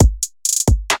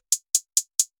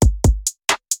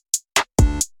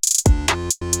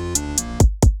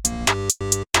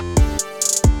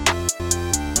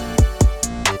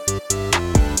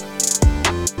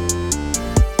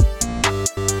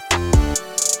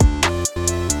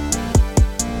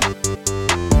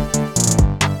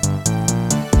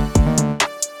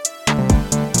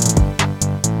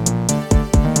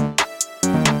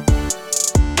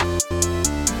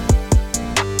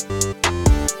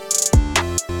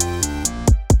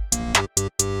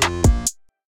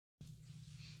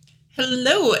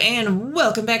Hello, and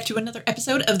welcome back to another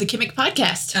episode of the Kimmick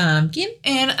Podcast. I'm Kim.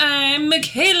 And I'm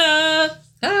Michaela.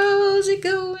 How's it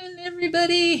going,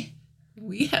 everybody?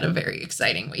 We had a very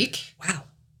exciting week. Wow.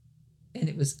 And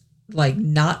it was like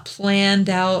not planned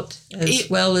out as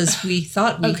well as we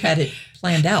thought we had it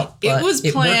planned out. It was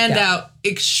planned out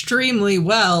extremely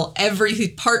well. Every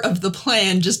part of the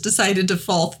plan just decided to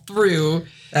fall through.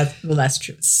 That's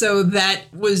true. So that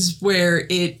was where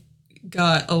it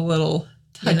got a little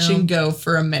touch and go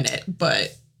for a minute,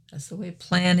 but that's the way a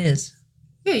plan is.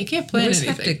 Yeah, you can't plan anything.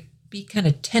 You always have to be kind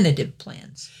of tentative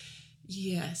plans.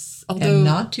 Yes. And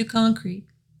not too concrete.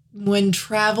 When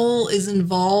travel is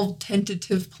involved,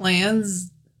 tentative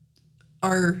plans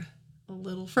are a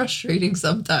little frustrating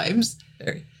sometimes.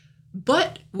 Very.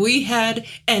 But we had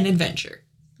an adventure.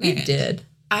 We did.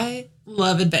 I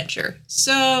love adventure.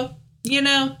 So,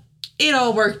 it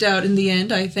all worked out in the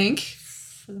end, I think.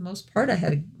 For the most part, I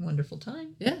had a wonderful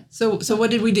time. Yeah. So what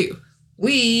did we do?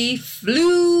 We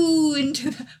flew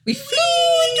into the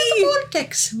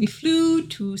vortex. We flew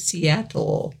to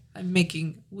Seattle. I'm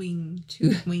making wings.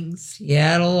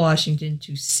 Seattle, Washington,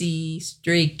 to see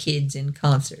Stray Kids in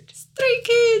concert. Stray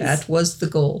Kids. That was the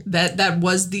goal. That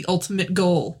was the ultimate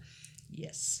goal.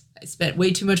 Yes. I spent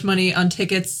way too much money on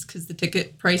tickets because the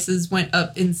ticket prices went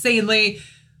up insanely,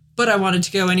 but I wanted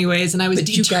to go anyways, and I was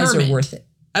determined. You guys are worth it.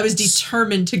 I was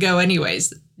determined to go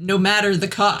anyways, no matter the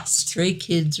cost. Stray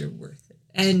Kids are worth it.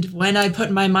 And when I put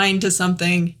my mind to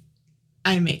something,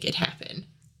 I make it happen.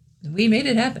 We made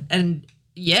it happen. And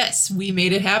yes, we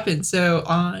made it happen. So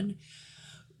on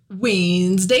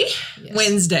Wednesday,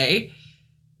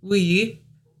 we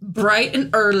bright and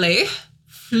early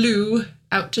flew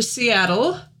out to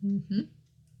Seattle. Mm-hmm. It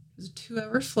was a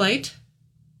 2-hour flight.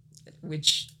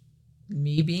 Which,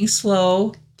 me being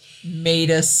slow,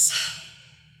 made us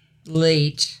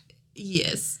late.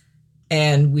 Yes.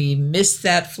 And we missed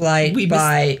that flight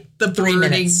by the 3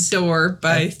 minutes. Door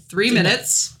by 3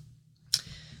 minutes.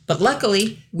 But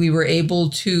luckily, we were able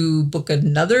to book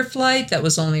another flight that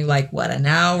was only an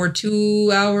hour,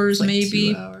 2 hours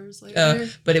maybe. 2 hours later.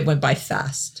 But it went by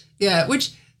fast. Yeah,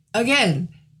 which, again,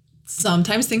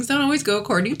 sometimes things don't always go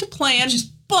according to plan,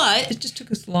 but it just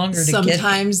took us longer to get there.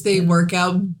 Sometimes they work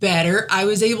out better. I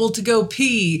was able to go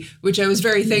pee, which I was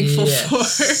very thankful for.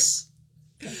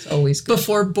 That's always good.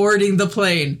 Before boarding the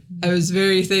plane. I was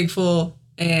very thankful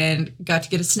and got to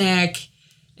get a snack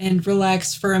and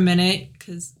relax for a minute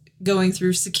because going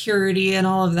through security and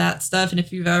all of that stuff. And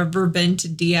if you've ever been to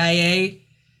DIA,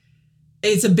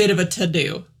 it's a bit of a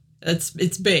to-do. It's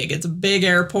big. It's a big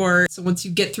airport. So once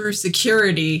you get through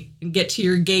security and get to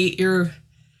your gate, you're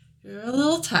a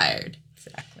little tired.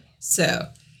 Exactly. So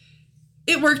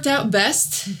it worked out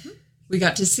best. Mm-hmm. We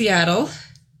got to Seattle.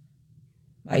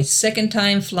 My second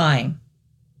time flying.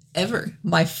 Ever.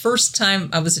 My first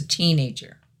time, I was a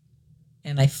teenager.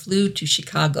 And I flew to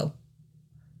Chicago.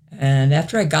 And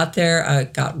after I got there, I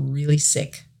got really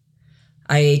sick.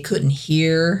 I couldn't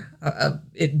hear.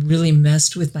 It really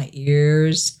messed with my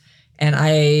ears. And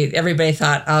everybody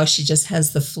thought, oh, she just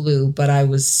has the flu. But I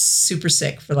was super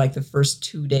sick for the first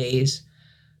 2 days.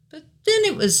 But then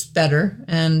it was better.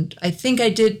 And I think I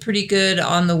did pretty good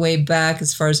on the way back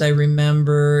as far as I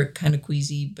remember. Kind of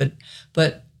queasy.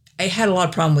 But I had a lot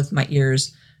of problem with my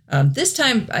ears. This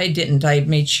time I didn't. I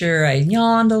made sure I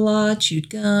yawned a lot,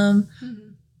 chewed gum. Mm-hmm.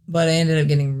 But I ended up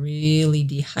getting really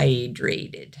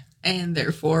dehydrated. And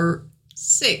therefore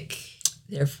sick.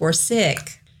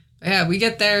 Yeah, we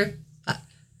get there.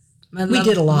 We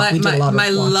did a lot. My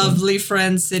lovely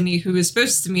friend, Sydney, who was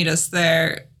supposed to meet us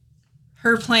there,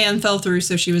 her plan fell through,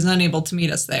 so she was unable to meet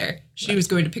us there. She was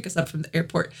going to pick us up from the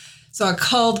airport. So I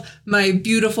called my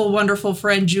beautiful, wonderful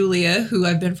friend, Julia, who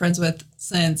I've been friends with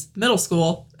since middle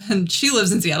school, and she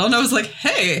lives in Seattle. And I was like,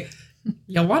 hey,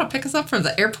 you want to pick us up from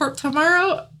the airport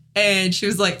tomorrow? And she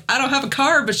was like, I don't have a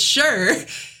car, but sure.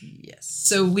 Yes.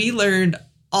 So we learned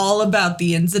all about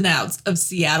the ins and outs of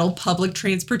Seattle public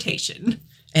transportation.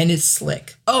 And it's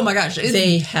slick. Oh my gosh.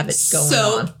 They have it going on.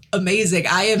 So amazing.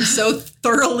 I am so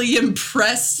thoroughly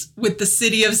impressed with the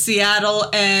city of Seattle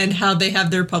and how they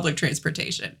have their public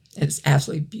transportation. It's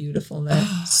absolutely beautiful there.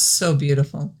 So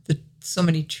beautiful. So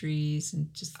many trees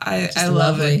and just I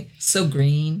love lovely. it. So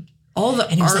green. All the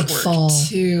artwork fall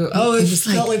too. Oh, it was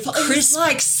crisp,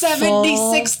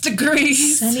 76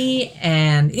 degrees. Sunny,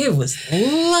 and it was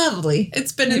lovely.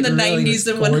 It's been in the really 90s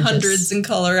and 100s in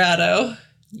Colorado.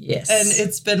 Yes. And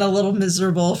it's been a little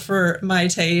miserable for my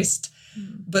taste.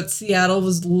 But Seattle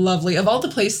was lovely. Of all the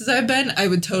places I've been, I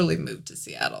would totally move to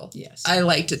Seattle. Yes. I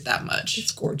liked it that much.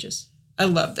 It's gorgeous. I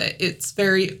loved it. It's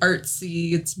very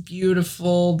artsy. It's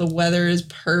beautiful. The weather is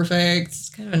perfect. It's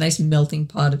kind of a nice melting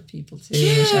pot of people too,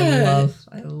 which I love.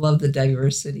 I love the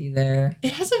diversity there.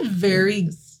 It has a very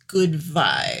good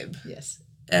vibe. Yes.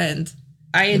 And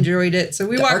I enjoyed it. So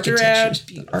we walked around.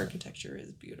 The architecture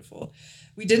is beautiful.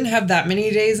 We didn't have that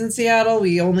many days in Seattle.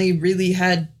 We only really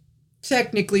had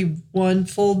technically one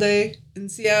full day in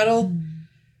Seattle.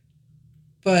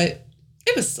 But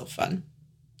it was still fun.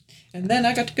 And then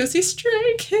I got to go see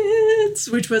Stray Kids,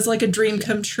 which was like a dream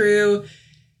come true.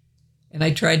 And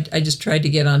I just tried to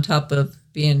get on top of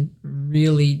being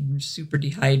really super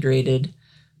dehydrated.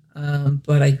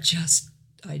 But I just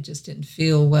didn't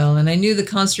feel well. And I knew the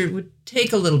concert would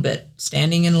take a little bit,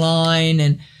 standing in line.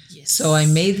 And so I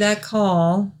made that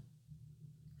call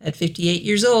at 58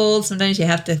 years old. Sometimes you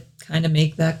have to kind of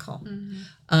make that call.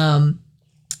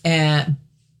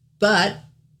 But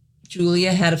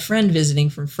Julia had a friend visiting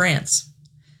from France,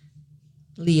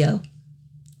 Leo,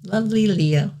 lovely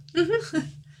Leo.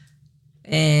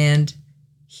 And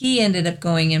he ended up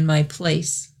going in my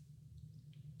place.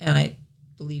 And I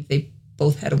believe they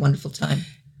both had a wonderful time.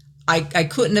 I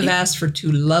couldn't have asked for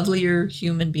two lovelier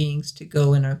human beings to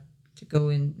go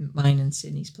in mine and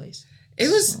Sydney's place.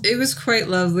 It was quite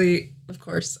lovely. Of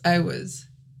course, I was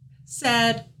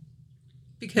sad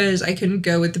because I couldn't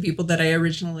go with the people that I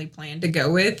originally planned to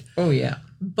go with. Oh, yeah.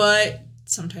 But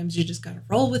sometimes you just got to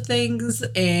roll with things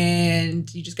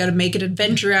and you just got to make an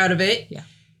adventure out of it. Yeah.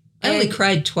 I only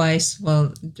cried twice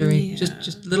during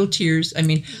just little tears. I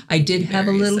mean, I did have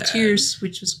a little tears,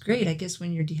 which was great. I guess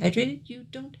when you're dehydrated, you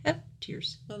don't have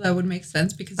tears. Well, that would make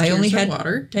sense because I only had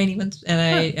water. Tiny ones, and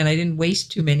I didn't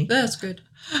waste too many. That's good.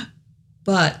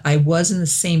 But I was in the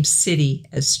same city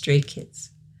as Stray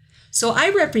Kids. So I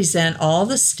represent all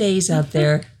the stays out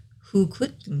there who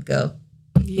couldn't go.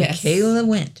 Yes. Kayla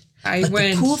went. But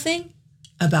the cool thing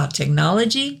about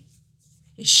technology,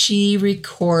 she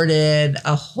recorded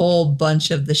a whole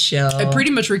bunch of the show. I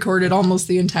pretty much recorded almost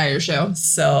the entire show.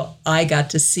 So I got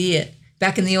to see it.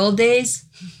 Back in the old days,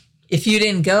 if you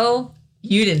didn't go,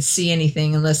 you didn't see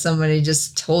anything unless somebody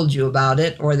just told you about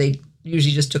it, or they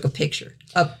usually just took a picture,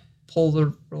 a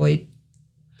Polaroid.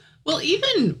 Well,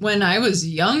 even when I was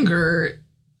younger,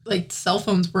 like cell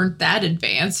phones weren't that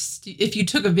advanced. If you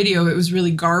took a video, it was really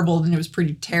garbled and it was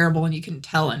pretty terrible and you couldn't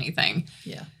tell anything.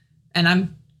 Yeah. And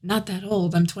I'm not that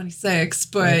old. I'm 26,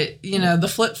 but you know, the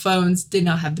flip phones did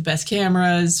not have the best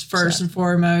cameras first and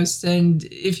foremost. And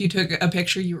if you took a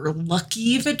picture, you were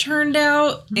lucky if it turned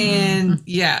out. And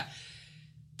yeah,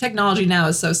 technology now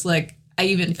is so slick. I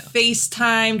even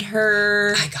FaceTimed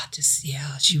her. I got to see,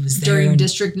 she was there. During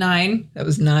District 9. That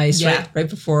was nice. Yeah. Right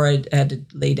before I had to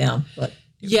lay down. But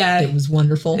it was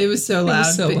wonderful. It was so loud. It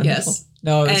was so wonderful. Yes.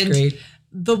 No, it was great.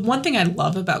 The one thing I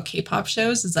love about K-pop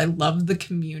shows is I love the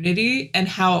community and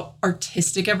how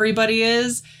artistic everybody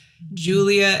is.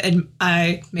 Julia and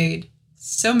I made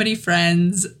so many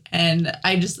friends, and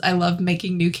I love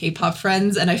making new K-pop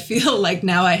friends, and I feel like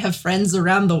now I have friends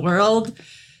around the world.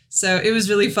 So it was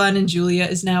really fun, and Julia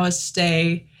is now a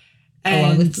stay.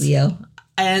 Along with Leo.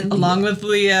 Along with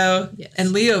Leo. Yes.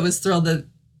 And Leo was thrilled that...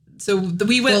 So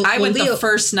I went Leo, the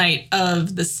first night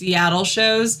of the Seattle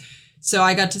shows. So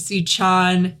I got to see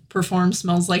Chan perform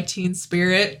Smells Like Teen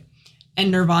Spirit.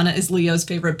 And Nirvana is Leo's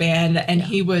favorite band. And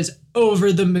he was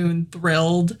over the moon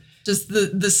thrilled. Just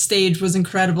the stage was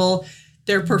incredible.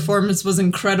 Their performance was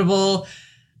incredible.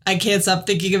 I can't stop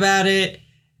thinking about it.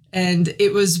 And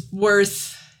it was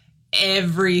worth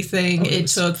everything it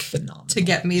took to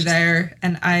get me there.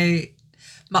 And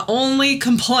my only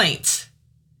complaint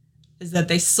is that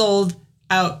they sold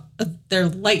out of their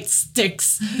light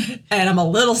sticks, and I'm a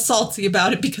little salty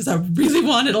about it because I really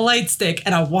wanted a light stick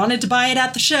and I wanted to buy it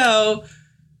at the show,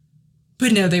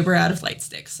 but no, they were out of light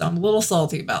sticks. So I'm a little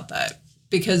salty about that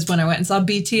because when I went and saw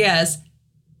BTS,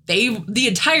 the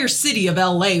entire city of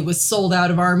LA was sold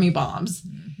out of army bombs.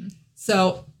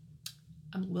 So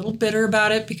I'm a little bitter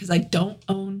about it because I don't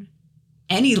own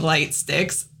any light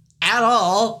sticks at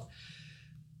all,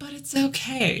 but it's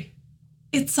okay.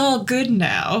 It's all good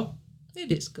now.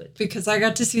 It is good. Because I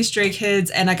got to see Stray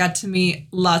Kids and I got to meet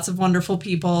lots of wonderful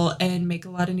people and make a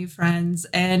lot of new friends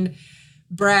and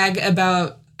brag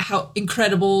about how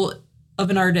incredible of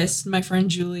an artist my friend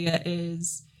Julia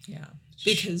is. Yeah.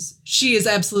 Because she is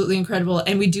absolutely incredible.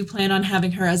 And we do plan on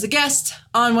having her as a guest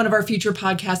on one of our future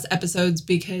podcast episodes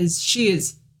because she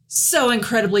is so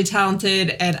incredibly talented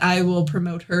and I will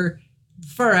promote her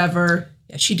forever.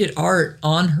 Yeah, she did art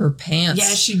on her pants. Yeah,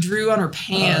 she drew on her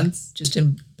pants. Just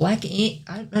in black ink.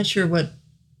 I'm not sure what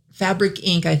fabric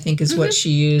ink I think is what she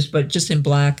used, but just in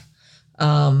black.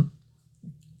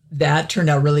 that turned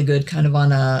out really good, kind of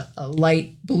on a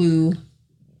light blue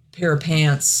pair of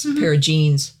pants, pair of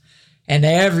jeans. And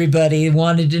everybody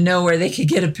wanted to know where they could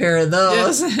get a pair of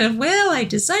those. Yeah. Well, I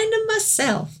designed them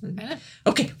myself.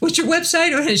 Okay, what's your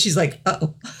website? And she's like,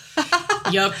 uh-oh.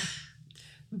 Yep.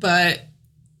 But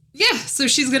yeah, so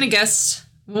she's going to guest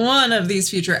one of these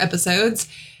future episodes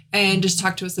and just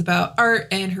talk to us about art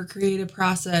and her creative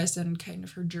process and kind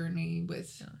of her journey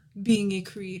with being a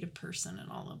creative person and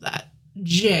all of that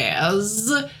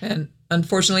jazz. And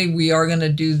unfortunately, we are going to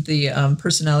do the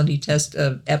personality test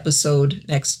episode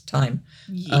next time.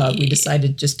 Yeah. We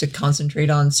decided just to concentrate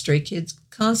on Stray Kids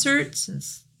concerts,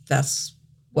 since that's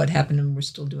what happened, and we're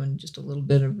still doing just a little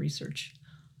bit of research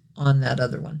on that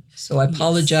other one. So I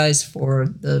apologize for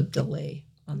the delay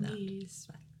on that. Yes.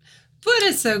 But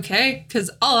it's okay, because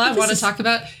all I want to talk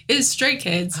about is Stray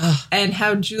Kids and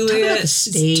how Julia is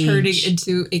turning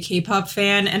into a K-pop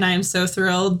fan. And I am so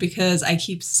thrilled because I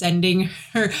keep sending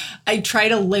her. I try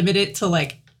to limit it to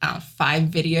 5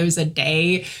 videos a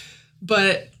day.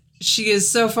 But she has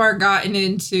so far gotten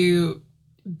into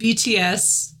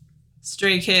BTS,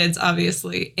 Stray Kids,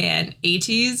 obviously, and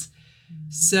ATEEZ.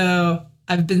 So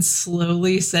I've been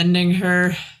slowly sending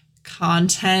her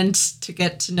content to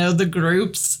get to know the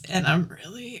groups, and I'm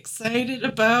really excited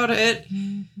about it.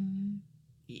 Mm-hmm.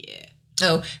 Yeah.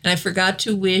 Oh, and I forgot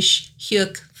to wish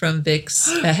Hyuk from Vix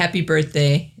a happy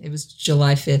birthday. It was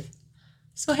July 5th.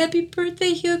 So happy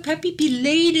birthday, Hyuk. Happy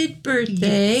belated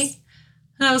birthday. Yes.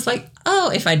 And I was like,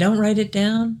 oh, if I don't write it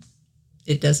down,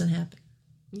 it doesn't happen.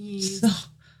 Yes. So,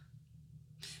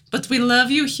 but we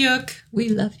love you, Hyuk. We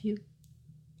love you.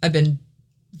 I've been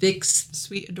Vic's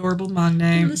sweet, adorable mom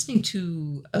name. I'm listening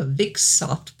to a Vic's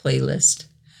soft playlist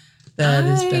that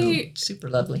has been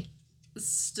super lovely.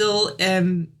 Still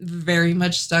am very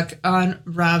much stuck on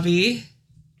Ravi,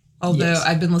 although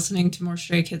I've been listening to more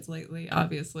Stray Kids lately,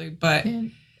 obviously. But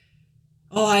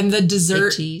I'm the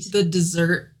dessert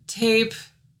tape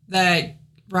that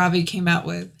Ravi came out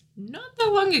with not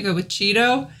that long ago with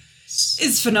Cheeto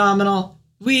is phenomenal.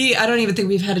 I don't even think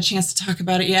we've had a chance to talk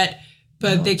about it yet.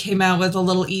 But they came out with a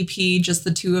little EP, just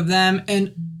the two of them,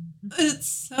 and it's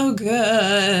so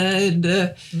good. And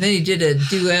then he did a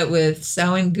duet with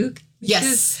Sao and Gook.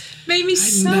 Yes. Made me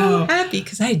so happy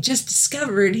because I just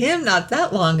discovered him not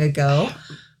that long ago.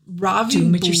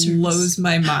 Ravi blows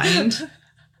my mind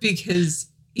because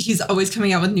he's always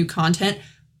coming out with new content.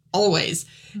 Always.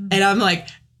 Mm-hmm. And I'm like,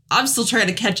 I'm still trying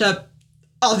to catch up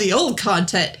all the old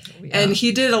content. Oh, yeah. And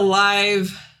he did a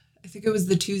live, I think it was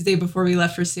the Tuesday before we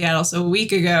left for Seattle, so a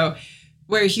week ago,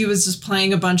 where he was just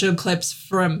playing a bunch of clips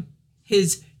from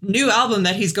his new album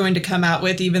that he's going to come out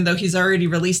with, even though he's already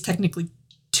released technically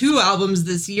 2 albums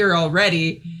this year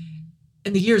already.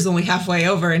 And the year's only halfway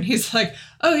over. And he's like,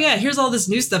 oh yeah, here's all this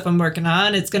new stuff I'm working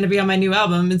on. It's going to be on my new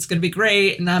album. It's going to be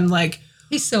great. And I'm like,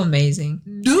 he's so amazing.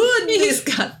 Dude, he's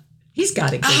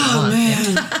got it going on.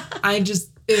 Man.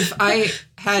 If I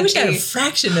had a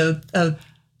fraction of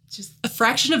just a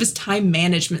fraction of his time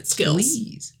management skills.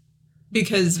 Please.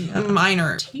 Because mine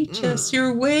are... Teach us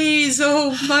your ways,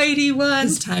 oh mighty one.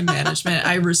 His time management,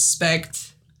 I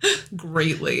respect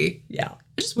greatly. Yeah.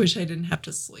 I just wish I didn't have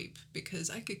to sleep because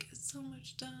I could get so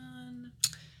much done.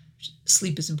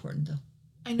 Sleep is important, though.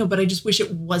 I know, but I just wish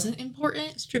it wasn't important.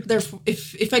 It's true. Therefore,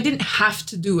 if I didn't have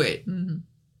to do it,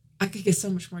 I could get so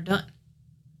much more done.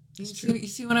 You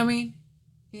see what I mean?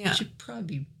 Yeah. You should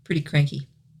probably be pretty cranky.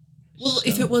 Well,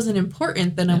 if it wasn't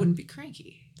important, then I wouldn't be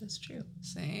cranky. That's true.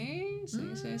 See?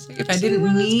 If I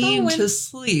didn't need to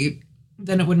sleep,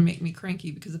 then it wouldn't make me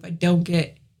cranky, because if I don't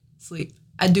get sleep,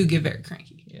 I do get very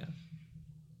cranky. Yeah.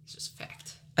 It's just a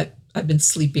fact. I've been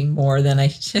sleeping more than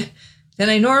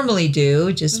I normally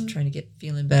do, just trying to get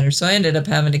feeling better. So I ended up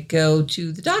having to go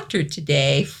to the doctor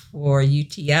today for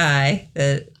UTI.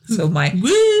 So my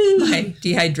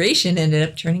dehydration ended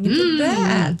up turning into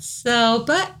that. So,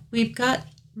 but we've got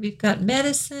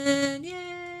medicine,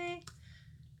 yay!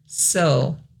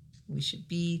 So we should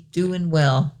be doing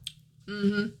well.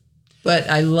 Mm-hmm. But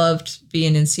I loved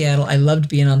being in Seattle. I loved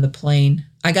being on the plane.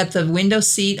 I got the window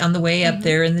seat on the way up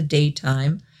there in the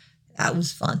daytime. That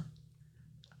was fun.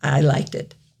 I liked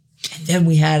it. And then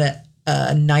we had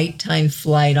a nighttime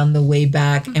flight on the way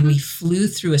back, and we flew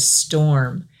through a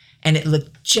storm, and it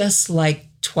looked just like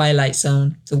Twilight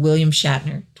Zone, the William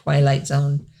Shatner Twilight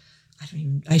Zone.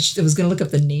 I was going to look up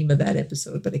the name of that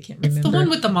episode, but I can't remember. It's the one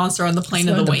with the monster on the plane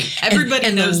and the wing.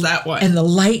 Everybody knows that one. And the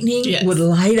lightning would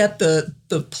light up the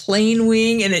plane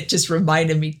wing, and it just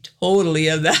reminded me totally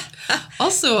of that.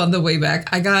 Also on the way back,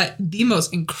 I got the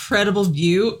most incredible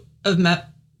view of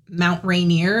Mount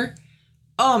Rainier.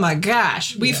 Oh my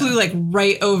gosh. We flew like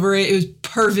right over it. It was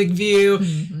perfect view.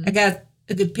 Mm-hmm. I got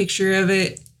a good picture of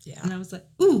it. Yeah. And I was like,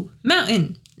 ooh,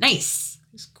 mountain. Nice.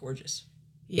 It's gorgeous.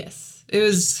 Yes. It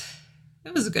was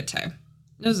a good time.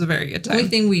 It was a very good The only time.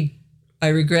 thing I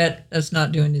regret us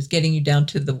not doing is getting you down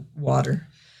to the water.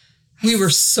 We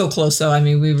were so close, though. I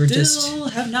mean, we were Still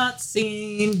have not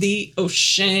seen the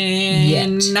ocean.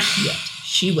 Yet.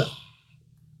 She will.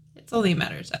 It's only a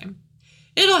matter of time.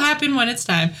 It'll happen when it's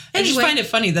time. I just Anyway. find it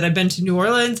funny that I've been to New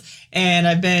Orleans and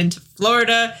I've been to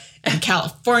Florida and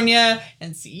California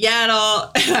and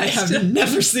Seattle, and I have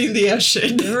never seen the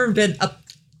ocean. Never been up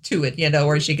to it,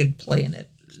 where she could play in it.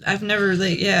 I've never,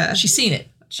 She's seen it.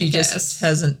 She just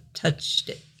hasn't touched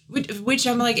it. Which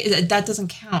I'm like, that doesn't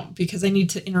count because I need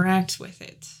to interact with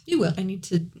it. You will. We need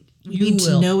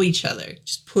to know each other.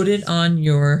 Just put it on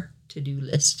your to-do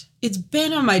list. It's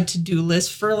been on my to-do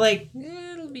list for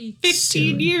It'll be 15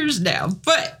 soon. years now.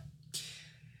 But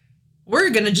we're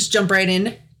going to just jump right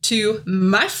in to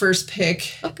my first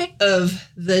pick of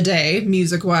the day,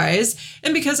 music-wise.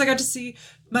 And because I got to see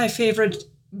my favorite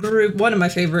group, one of my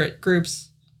favorite groups,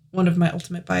 one of my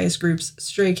ultimate bias groups,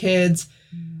 Stray Kids,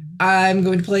 I'm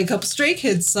going to play a couple Stray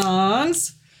Kids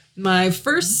songs. My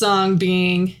first song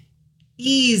being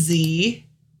Easy,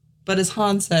 but as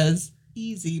Han says,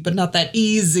 easy, but not that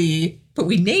easy. But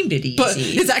we named it Easy. But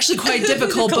it's actually quite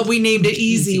difficult, but we named it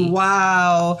Easy.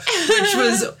 Wow. Which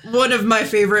was one of my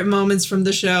favorite moments from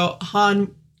the show.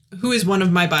 Han, who is one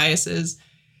of my biases,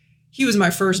 he was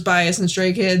my first bias in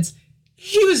Stray Kids.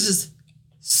 He was just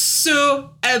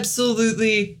so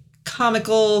absolutely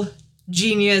comical,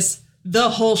 genius, the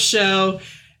whole show,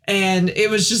 and it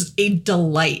was just a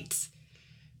delight.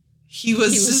 He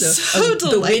was so delightful.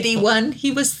 The witty one.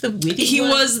 He was the witty one. He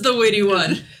was the witty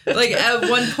one. Like at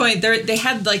one point, they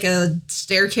had like a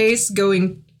staircase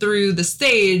going through the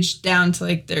stage down to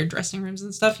like their dressing rooms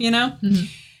and stuff, Mm-hmm.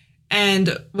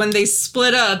 And when they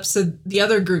split up, so the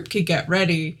other group could get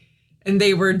ready, and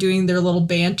they were doing their little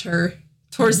banter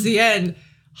towards the end,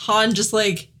 Han just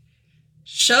like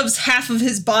shoves half of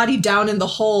his body down in the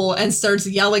hole and starts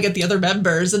yelling at the other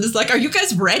members and is like, are you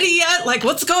guys ready yet? Like,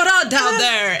 what's going on down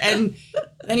there? And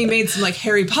then he made some like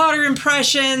Harry Potter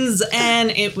impressions,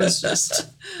 and it was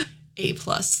just A+.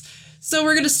 So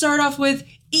we're going to start off with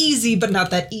Easy, but not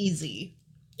that easy.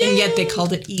 Yay. And yet they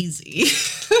called it Easy.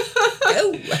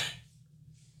 Go.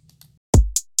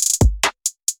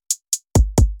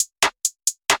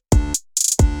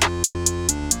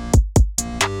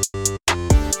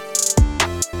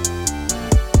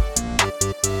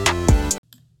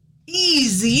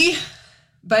 Easy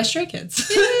by Stray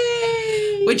Kids.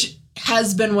 Which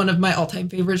has been one of my all-time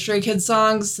favorite Stray Kids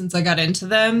songs since I got into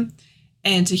them.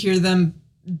 And to hear them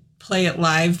play it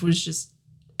live was just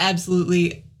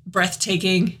absolutely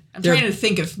breathtaking. I'm trying to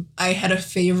think if I had a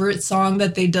favorite song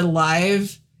that they did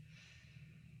live.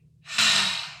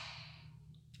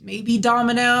 Maybe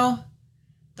Domino.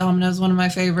 Domino's one of my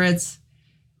favorites.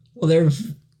 Well,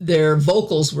 their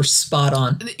vocals were spot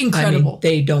on. Incredible. I mean,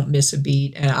 they don't miss a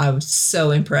beat, and I was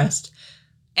so impressed.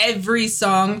 Every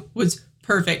song was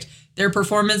perfect. Their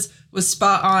performance was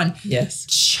spot on. Yes.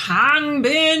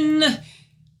 Changbin.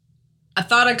 I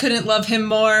thought I couldn't love him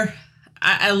more.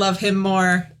 I love him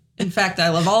more. In fact, I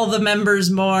love all the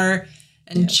members more.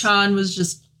 And Yes. Chan was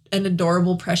just an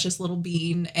adorable, precious little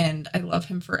bean, and I love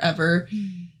him forever.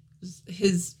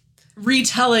 His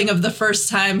retelling of the first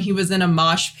time he was in a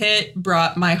mosh pit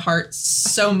brought my heart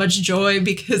so much joy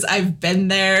because I've been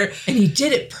there. And he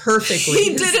did it perfectly.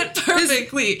 He did it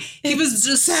perfectly. He was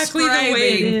just exactly the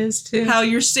way it is, too. how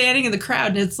you're standing in the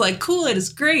crowd and it's like, cool, it is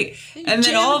great. And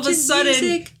then all of a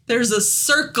sudden, there's a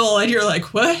circle and you're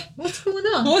like, what? What's going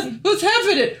on? What's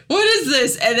happening? What is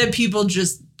this? And then people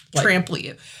just trample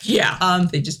you. Yeah.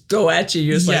 They just go at you.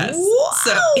 You're just like, wow.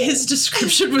 So his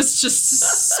description was just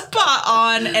spot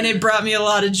on and it brought me a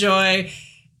lot of joy.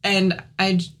 And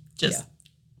I just,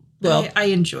 I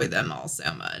enjoy them all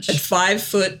so much. At 5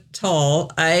 foot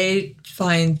tall, I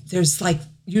find there's like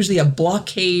usually a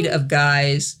blockade of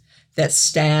guys that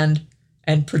stand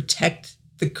and protect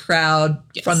the crowd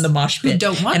from the mosh pit. Who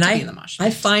don't want to be in the mosh pit.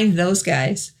 I find those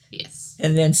guys. Yes.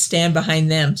 And then stand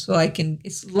behind them. So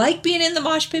it's like being in the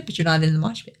mosh pit, but you're not in the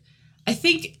mosh pit. I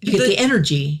think you get the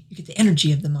energy. You get the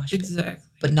energy of the mosh pit. Exactly.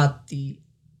 But not the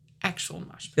actual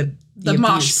mosh pit. The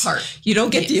mosh part. You don't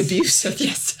get the abuse of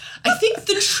Yes. I think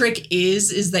the trick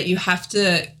is that you have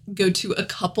to go to a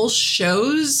couple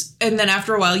shows and then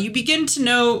after a while you begin to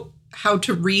know how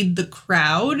to read the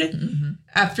crowd. Mm-hmm.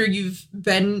 After you've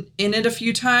been in it a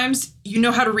few times, you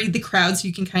know how to read the crowd so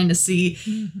you can kind of see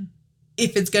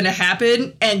if it's going to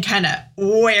happen and kind of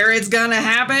where it's going to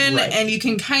happen. Right. And you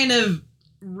can kind of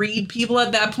read people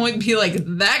at that point and be like,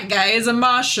 that guy is a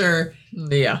mosher.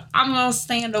 Yeah. I'm going to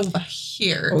stand over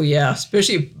here. Oh, yeah.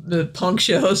 Especially the punk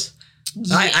shows.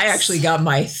 Yes. I actually got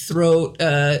my throat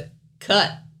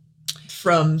cut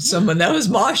from someone that was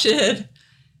moshing.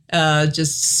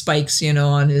 Just spikes,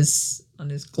 on his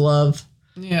glove.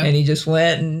 Yeah. And he just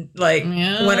went and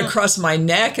went across my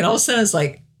neck. And all of a sudden it's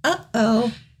like,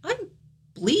 uh-oh, I'm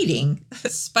bleeding.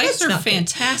 Spikes are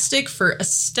fantastic for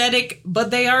aesthetic,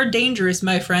 but they are dangerous,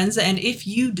 my friends. And if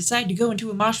you decide to go into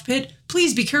a mosh pit,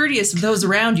 please be courteous of those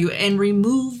around you and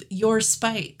remove your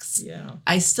spikes. Yeah.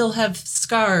 I still have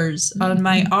scars on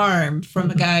my arm from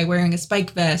a guy wearing a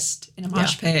spike vest in a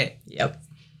mosh pit. Yep.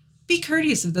 Be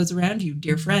courteous of those around you,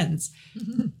 dear friends.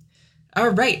 All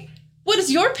right. What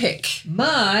is your pick?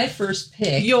 My first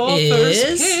pick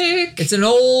It's an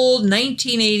old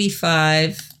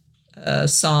 1985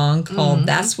 song called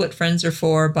That's What Friends Are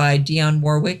For by Dionne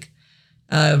Warwick,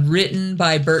 written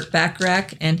by Burt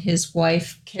Bacharach and his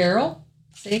wife, Carol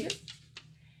Sager.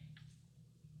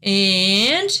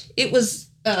 And it was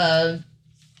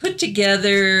put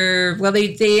together, well,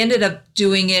 they ended up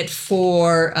doing it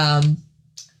for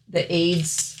the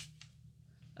AIDS,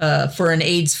 for an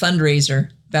AIDS fundraiser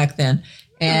back then.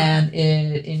 And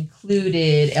it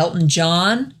included Elton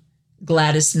John,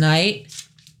 Gladys Knight,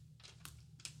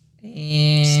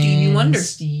 and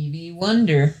Stevie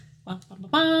Wonder.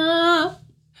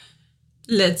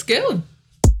 Let's go.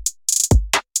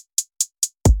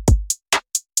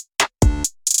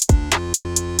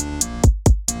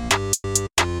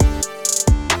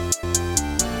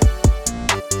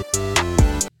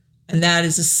 And that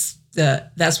is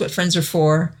That's What Friends Are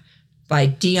For by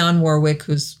Dionne Warwick,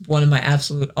 who's one of my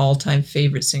absolute all-time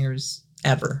favorite singers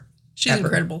ever. She's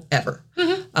incredible. Ever.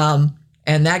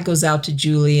 And that goes out to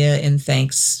Julia in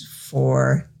thanks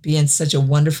for being such a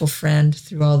wonderful friend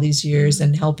through all these years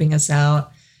and helping us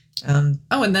out. And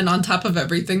then on top of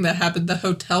everything that happened, the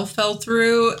hotel fell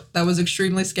through. That was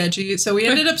extremely sketchy. So we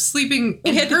ended up sleeping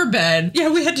in her bed. Yeah,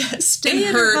 we had to stay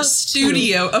in her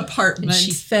studio apartment. And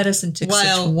she fed us and took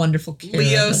such wonderful care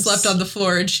Leo of us. slept on the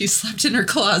floor and she slept in her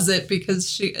closet because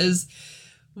she is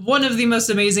one of the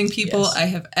most amazing people I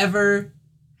have ever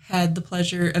had the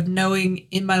pleasure of knowing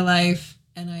in my life.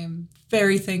 And I am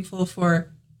very thankful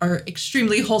for our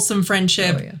extremely wholesome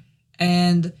friendship. Oh, yeah.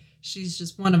 And she's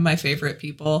just one of my favorite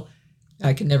people.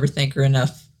 I can never thank her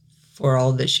enough for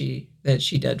all that she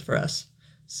did for us.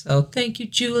 So thank you,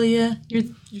 Julia.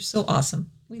 You're so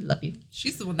awesome. We love you.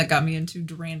 She's the one that got me into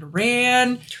Duran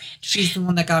Duran. She's the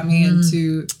one that got me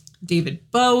into David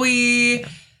Bowie.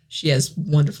 She has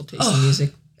wonderful taste in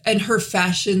music. And her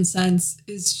fashion sense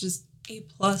is just A+.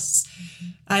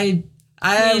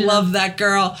 I love that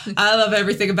girl. I love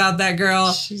everything about that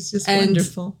girl. She's just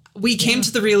wonderful. We came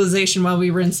to the realization while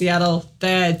we were in Seattle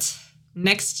that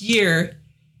next year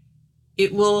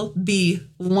it will be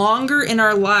longer in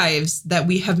our lives that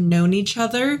we have known each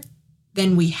other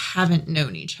than we haven't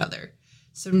known each other.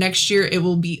 So next year it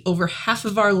will be over half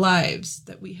of our lives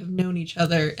that we have known each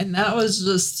other. And that was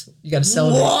just... You got to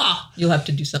celebrate. Whoa! You'll have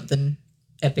to do something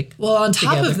epic. Well, on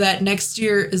top of that, next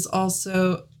year is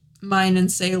also mine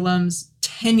and Salem's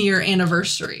 10-year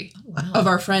anniversary of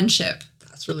our friendship.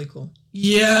 That's really cool.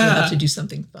 Yeah. You'll have to do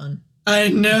something fun. I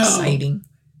know. Exciting.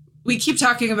 We keep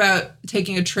talking about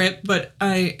taking a trip, but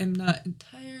I am not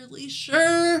entirely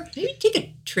sure. Maybe take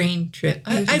a train trip.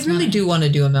 I really do want to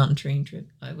do a mountain train trip.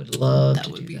 I would love to do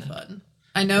that. That would be fun.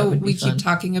 I know we keep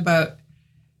talking about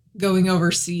going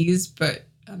overseas, but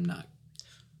I'm not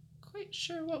quite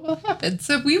sure what will happen.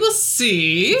 So we will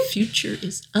see. The future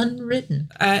is unwritten.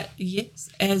 Yes,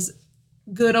 as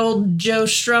good old Joe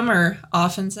Strummer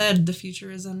often said, the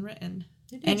future is unwritten.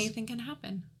 Anything can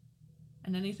happen.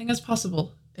 And anything is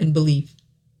possible. And believe.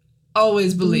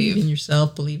 Always believe. Believe in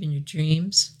yourself. Believe in your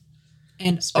dreams.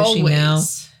 And especially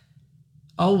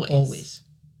always.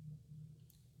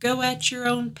 Go at your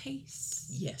own pace.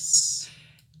 Yes.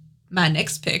 My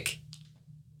next pick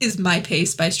is My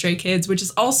Pace by Stray Kids, which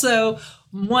is also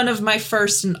one of my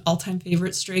first and all-time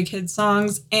favorite Stray Kids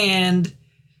songs. And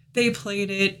they played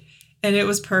it, and it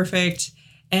was perfect.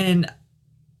 And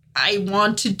I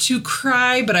wanted to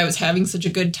cry, but I was having such a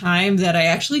good time that I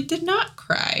actually did not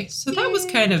cry. So that was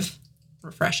kind of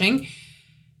refreshing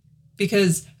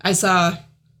because I saw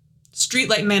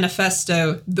Streetlight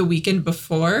Manifesto the weekend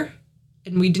before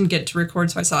and we didn't get to record.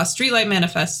 So I saw Streetlight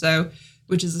Manifesto,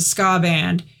 which is a ska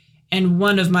band and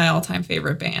one of my all-time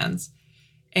favorite bands.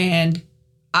 And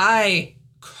I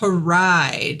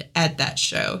cried at that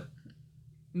show.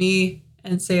 Me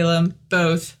and Salem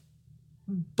both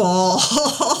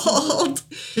bawled.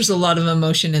 There's a lot of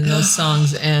emotion in those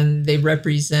songs, and they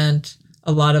represent a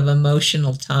a lot of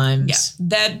emotional Yeah, times.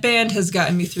 that band has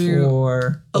gotten me through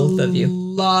For both of you.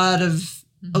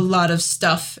 a lot of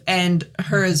stuff, and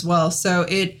her as well. So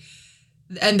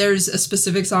and there's a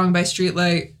specific song by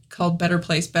Streetlight called Better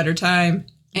Place, Better Time.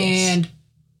 Yes. And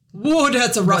whoa,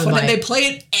 that's a rough one. And they play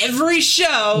it every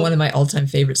show. One of my all-time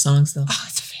favorite songs, though. Oh,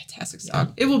 it's a fantastic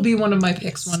song. Yeah. It will be one of my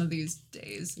picks one of these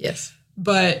days. Yes.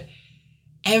 But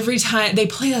every time they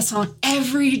play that song,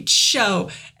 every show,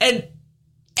 and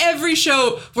every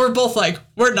show, we're both like,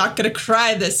 we're not going to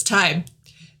cry this time.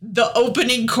 The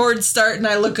opening chords start, and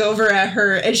I look over at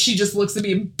her, and she just looks at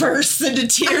me and bursts into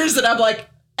tears, and I'm like,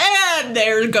 and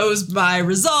there goes my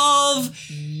resolve.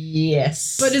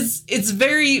 Yes. But it's a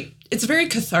very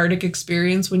cathartic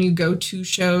experience when you go to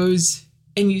shows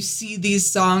and you see these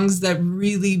songs that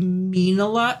really mean a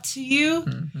lot to you.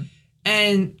 Mm-hmm.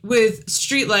 And with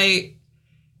Streetlight,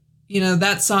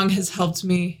 that song has helped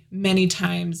me many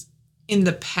times in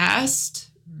the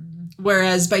past. Mm-hmm.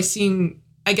 Whereas by seeing,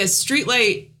 I guess,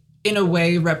 Streetlight in a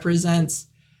way represents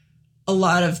a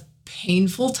lot of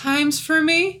painful times for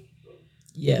me.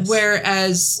 Yes.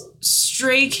 Whereas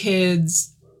Stray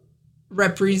Kids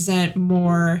represent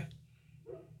more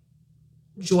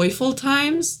joyful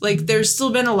times. Like, there's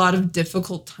still been a lot of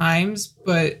difficult times,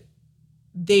 but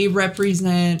they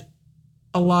represent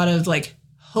a lot of, like,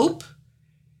 hope.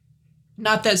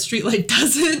 Not that Streetlight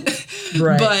doesn't,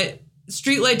 right. But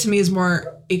Streetlight to me is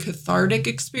more a cathartic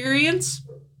experience.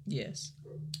 Yes.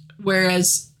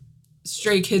 Whereas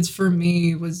Stray Kids for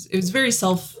me was very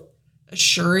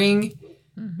self-assuring,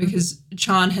 mm-hmm. because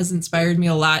Chan has inspired me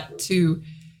a lot to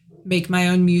make my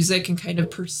own music and kind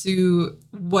of pursue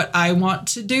what I want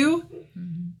to do.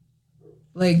 Mm-hmm.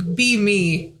 Like, Be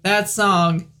Me, that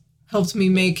song helped me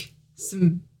make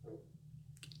some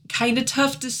kind of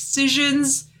tough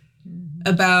decisions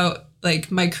about, like,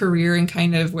 my career and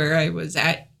kind of where I was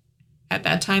at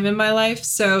that time in my life.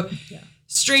 So yeah.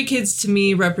 Stray Kids to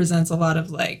me represents a lot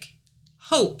of, like,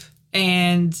 hope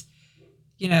and,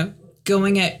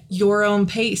 going at your own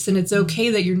pace. And it's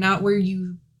okay that you're not where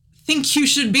you think you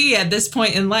should be at this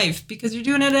point in life, because you're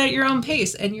doing it at your own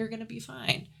pace and you're going to be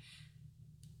fine.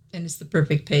 And it's the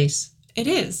perfect pace. It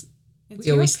is.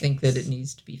 We always think that it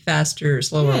needs to be faster or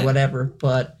slower or whatever,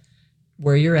 but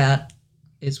where you're at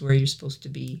is where you're supposed to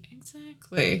be.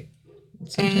 Exactly.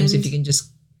 Sometimes if you can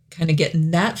just kind of get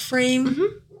in that frame,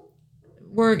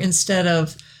 mm-hmm. work instead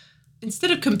of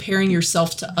comparing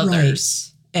yourself to others. Right.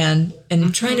 And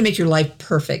mm-hmm. trying to make your life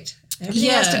perfect. Everything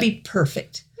has to be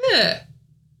perfect. Yeah.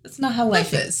 That's not how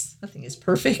life is. Nothing is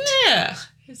perfect. Yeah.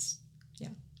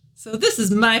 So this is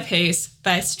My Pace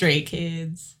by Stray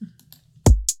Kids.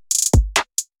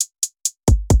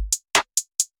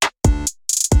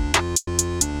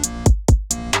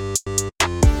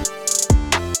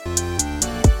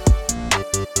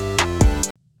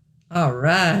 All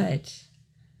right.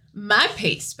 My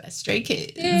Pace by Stray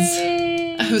Kids.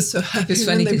 Yay. I was so happy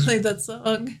when they played that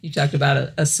song. You talked about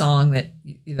a song that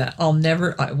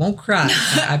I won't cry.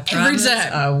 I promise Every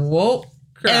time. I won't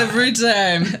cry. Every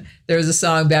time. There was a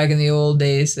song back in the old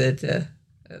days that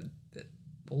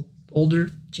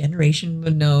older generation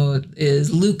would know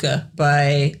is Luca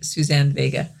by Suzanne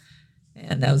Vega.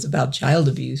 And that was about child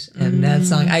abuse. And that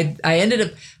song, I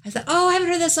thought, I haven't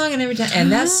heard that song in every time.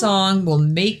 And that song will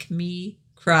make me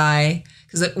cry.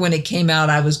 Because when it came out,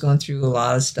 I was going through a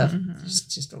lot of stuff. Mm-hmm.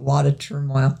 Just a lot of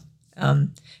turmoil.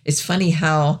 It's funny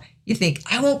how you think,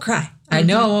 I won't cry. Mm-hmm. I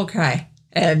know I won't cry.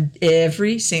 And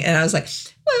and I was like,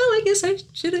 well, I guess I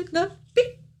should have not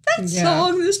picked that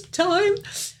song this time.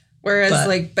 Whereas,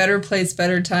 like, Better Place,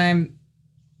 Better Time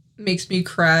makes me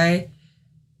cry.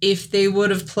 If they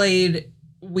would have played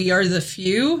We Are the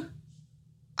Few,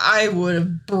 I would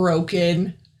have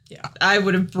broken. Yeah. I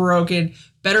would have broken.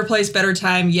 Better Place, Better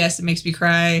Time, yes, it makes me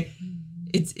cry.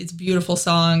 It's a beautiful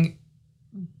song.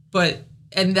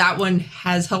 And that one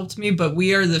has helped me, but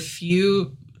We Are the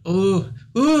Few,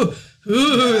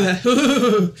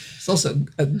 It's also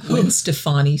a Gwen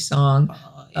Stefani song.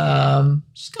 Oh, yeah.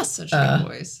 She's got such a good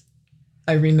voice.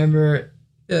 I remember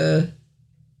That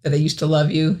I Used to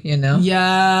Love You, Yes.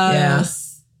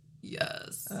 Yeah.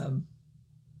 Yes.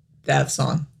 That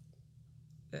song.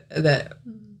 That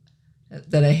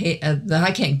I hate.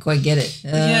 I can't quite get it.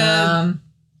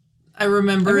 I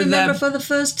remember that. For the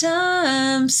first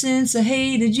time since I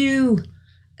hated you,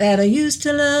 that I used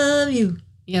to love you.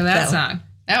 Yeah, that song.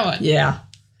 That one. Yeah.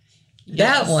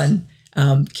 Yes. That one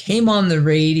came on the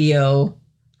radio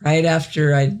right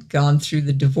after I'd gone through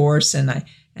the divorce, and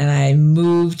I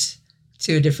moved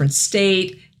to a different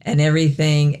state and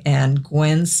everything, and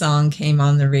Gwen's song came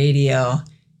on the radio,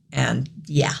 and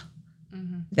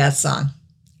that song.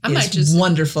 is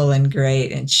wonderful and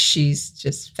great, and she's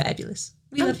just fabulous.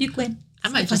 We love you, Gwen. I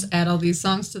might just add all these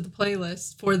songs to the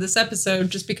playlist for this episode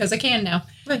just because I can now.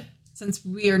 Right. Since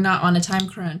we are not on a time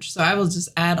crunch. So I will just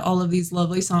add all of these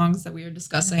lovely songs that we are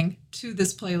discussing to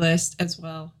this playlist as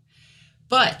well.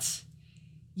 But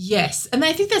yes, and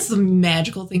I think that's the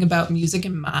magical thing about music,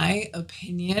 in my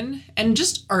opinion, and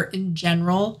just art in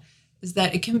general, is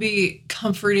that it can be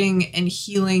comforting and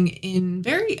healing in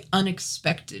very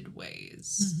unexpected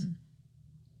ways. Mm-hmm.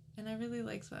 And I really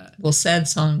like that. Well, sad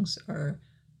songs are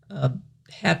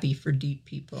happy for deep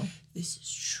people. This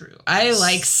is true. I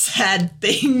like sad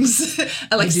things.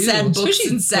 I like sad books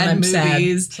and sad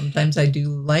movies. Sad. Sometimes I do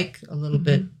like a little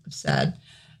bit of sad.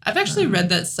 I've actually read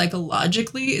that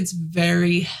psychologically it's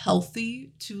very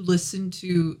healthy to listen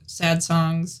to sad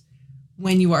songs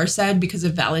when you are sad because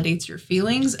it validates your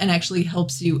feelings and actually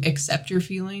helps you accept your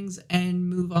feelings and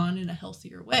move on in a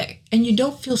healthier way. And you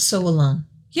don't feel so alone.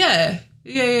 Yeah.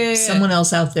 Someone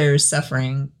else out there is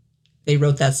suffering. They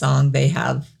wrote that song. They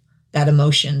have that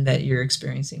emotion that you're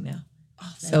experiencing now.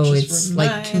 Oh, so it's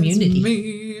like community.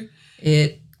 Me.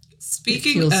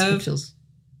 Speaking of,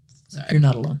 sorry. You're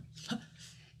not alone.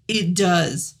 It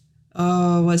does.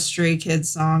 Oh, what Stray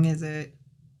Kids song is it?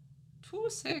 2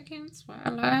 seconds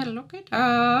while I look it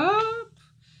up.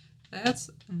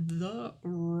 That's the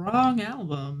wrong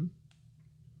album.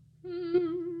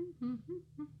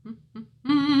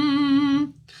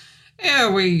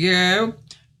 There we go.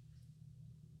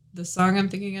 The song I'm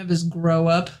thinking of is Grow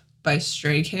Up by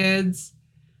Stray Kids.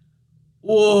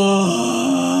 Whoa!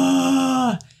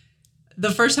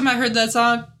 The first time I heard that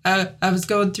song, I was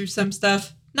going through some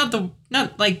stuff.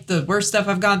 Not like the worst stuff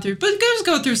I've gone through, but I was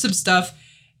going through some stuff.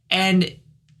 And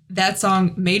that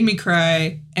song made me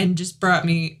cry and just brought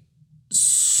me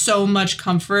so much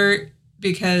comfort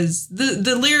because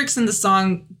the lyrics in the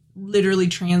song literally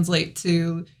translate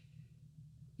to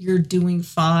you're doing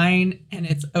fine and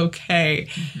it's okay.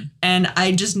 Mm-hmm. And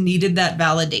I just needed that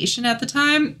validation at the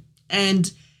time.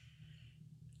 And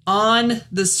on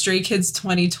the Stray Kids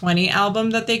 2020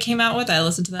 album that they came out with, I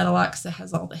listened to that a lot because it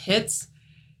has all the hits.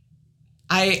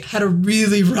 I had a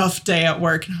really rough day at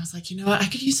work and I was like, you know what? I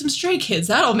could use some Stray Kids.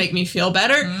 That'll make me feel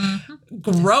better. Mm-hmm.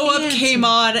 Grow Up came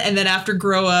on, and then after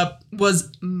Grow Up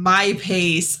was My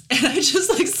Pace. And I just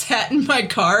like sat in my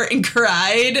car and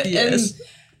cried. Yes.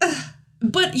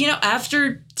 But, you know,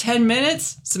 after 10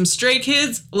 minutes, some Stray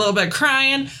Kids, a little bit of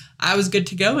crying, I was good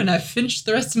to go, and I finished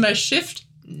the rest of my shift.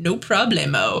 No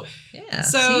problemo. Yeah.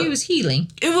 So it was healing.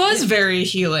 It was very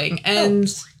healing. And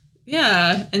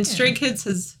Stray Kids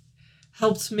has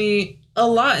helped me a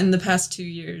lot in the past 2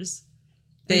 years.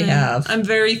 They have. I'm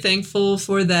very thankful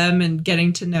for them and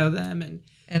getting to know them.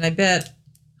 And I bet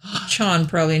Sean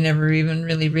probably never even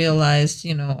really realized,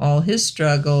 you know, all his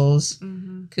struggles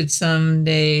could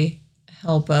someday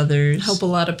help others. Help a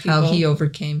lot of people. How he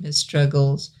overcame his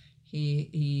struggles.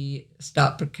 He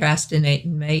stopped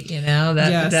procrastinating, mate, you know,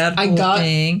 that whole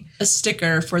thing. A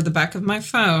sticker for the back of my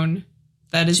phone.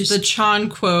 That is the Sean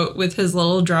quote with his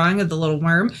little drawing of the little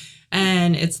worm.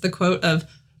 And it's the quote of,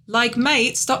 like,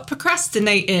 mate, stop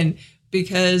procrastinating.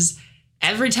 Because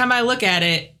every time I look at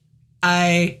it,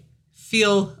 I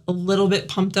feel a little bit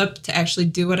pumped up to actually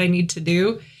do what I need to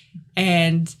do.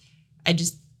 And I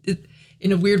just,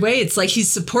 in a weird way, it's like he's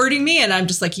supporting me. And I'm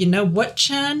just like, you know what,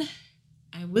 Sean?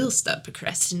 I will stop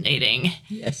procrastinating.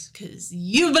 Yes. Because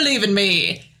you believe in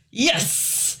me.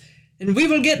 Yes. And we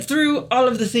will get through all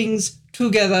of the things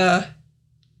together.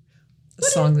 A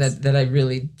song that I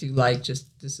really do like, just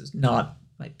this is not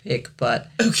my pick, but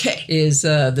is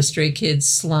the Stray Kids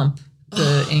Slump,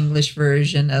 the English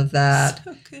version of that.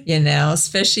 So good. You know,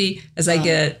 especially as I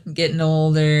getting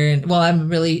older, and well, I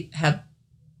really have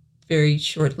very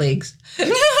short legs. and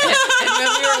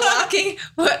when we were walking,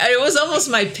 it was almost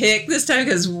my pick this time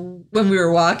because when we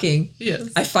were walking,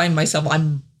 I find myself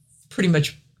I'm pretty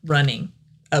much running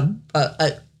a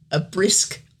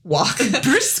brisk walk.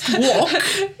 Brisk walk.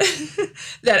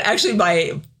 That actually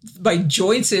my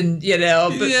joints and, you know,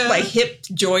 but my hip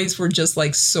joints were just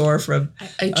like sore from.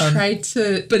 I tried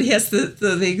to. But yes,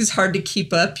 the thing's hard to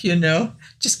keep up, you know.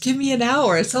 Just give me an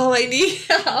hour. It's all I need.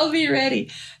 I'll be ready.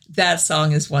 That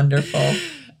song is wonderful.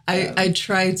 I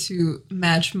try to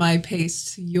match my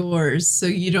pace to yours so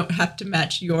you don't have to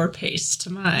match your pace to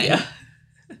mine. Yeah.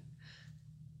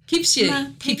 Keeps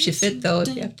you fit, though,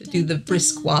 if you have to do the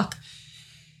brisk walk.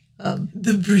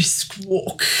 The brisk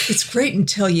walk. It's great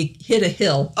until you hit a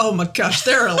hill. Oh my gosh,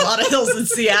 there are a lot of hills in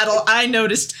Seattle. I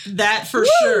noticed that for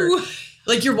sure.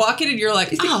 Like you're walking and you're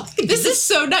like, oh, this is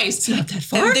so nice. It's not that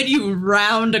far. And then you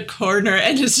round a corner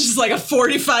and it's just like a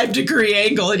 45-degree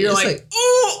angle and you're like,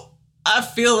 ooh, I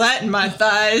feel that in my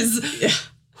thighs. Yeah.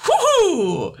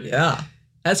 Whoo! Yeah.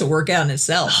 That's a workout in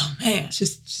itself. Oh, man.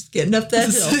 Just getting up that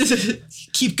hill.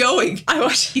 Keep going.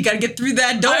 You got to get through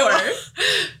that door.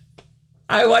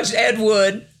 I watched Ed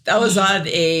Wood. I was on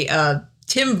a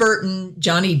Tim Burton,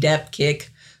 Johnny Depp kick.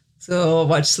 So I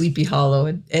watched Sleepy Hollow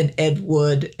and Ed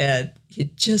Wood, and you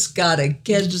just gotta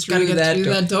get through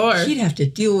that door. He'd have to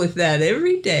deal with that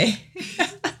every day.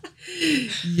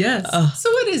 Yes.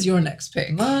 So what is your next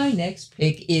pick? My next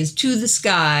pick is To the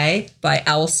Sky by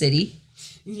Owl City,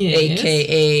 yes.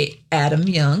 a.k.a. Adam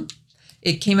Young.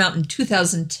 It came out in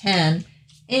 2010,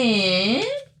 and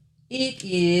it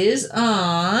is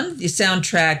on the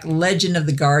soundtrack Legend of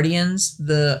the Guardians,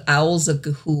 The Owls of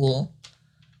Ga'Hoole.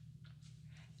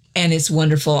 And it's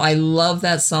wonderful. I love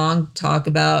that song. Talk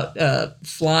about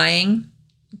flying,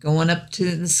 going up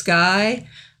to the sky.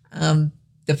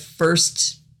 The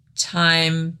first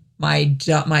time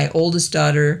my oldest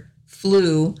daughter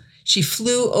flew, she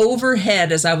flew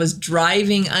overhead as I was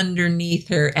driving underneath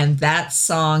her, and that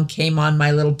song came on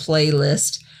my little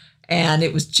playlist, and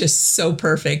it was just so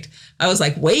perfect. I was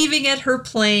like waving at her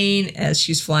plane as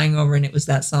she's flying over, and it was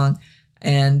that song.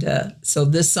 And so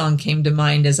this song came to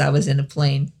mind as I was in a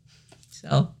plane.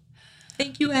 So,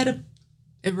 thank you, Adam.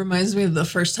 It reminds me of the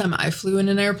first time I flew in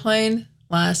an airplane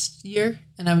last year,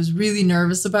 and I was really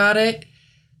nervous about it.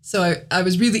 So I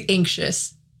was really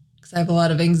anxious because I have a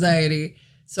lot of anxiety.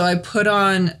 So I put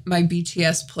on my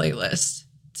BTS playlist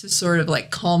to sort of like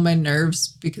calm my nerves,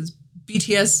 because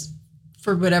BTS,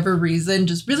 for whatever reason,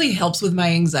 just really helps with my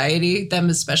anxiety, them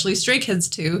especially, Stray Kids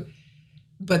too.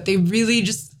 But they really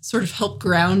just sort of help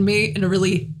ground me in a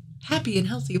really happy and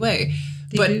healthy way.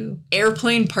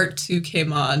 Airplane Part 2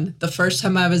 came on the first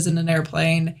time I was in an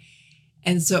airplane.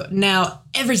 And so now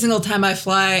every single time I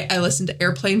fly, I listen to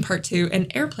Airplane Part 2 and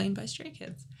Airplane by Stray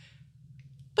Kids.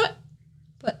 But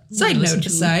side note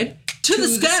aside, To the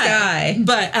Sky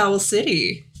by Owl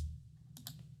City.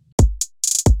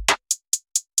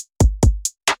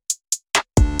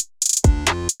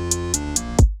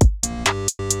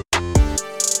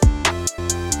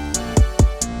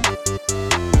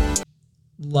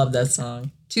 Love that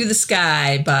song. To the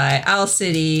Sky by Owl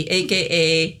City,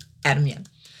 a.k.a. Adam Young.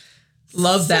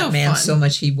 Love that man so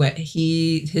much.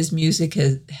 His music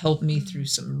has helped me through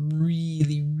some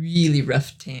really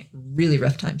rough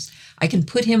times. I can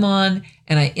put him on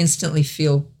and I instantly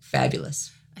feel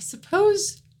fabulous. I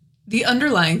suppose the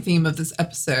underlying theme of this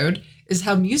episode is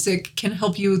how music can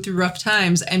help you through rough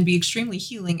times and be extremely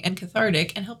healing and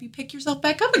cathartic and help you pick yourself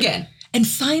back up again. And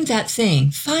find that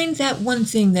thing. Find that one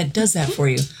thing that does that for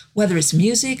you. Whether it's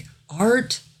music,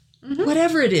 art,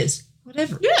 whatever it is.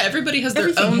 Whatever. Yeah, everybody has their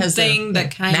own thing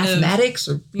that kind of... Mathematics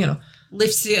or,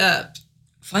 lifts you up.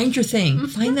 Find your thing. Mm-hmm.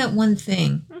 Find that one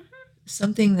thing. Mm-hmm.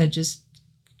 Something that just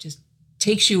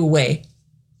takes you away.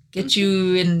 Gets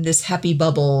you in this happy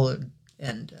bubble.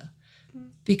 And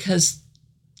because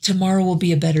tomorrow will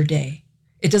be a better day.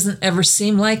 It doesn't ever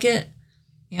seem like it.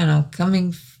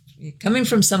 Coming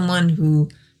from someone who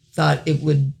thought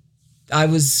I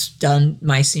was done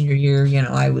my senior year.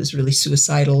 I was really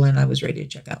suicidal and I was ready to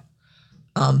check out.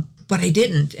 But I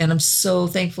didn't. And I'm so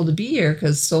thankful to be here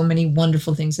because so many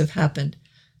wonderful things have happened,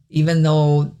 even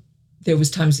though there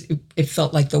was times it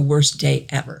felt like the worst day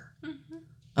ever.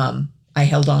 Mm-hmm. I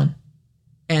held on,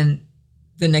 and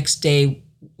the next day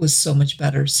was so much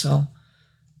better. So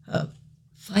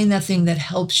find that thing that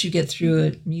helps you get through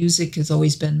it. Music has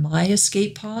always been my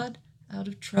escape pod out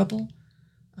of trouble.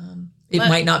 It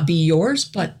might not be yours,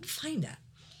 but find that.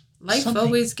 Life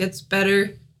always gets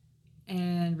better,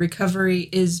 and recovery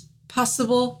is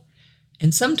possible.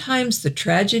 And sometimes the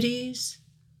tragedies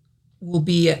will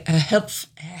be a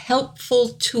helpful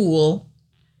tool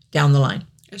down the line.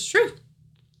 It's true.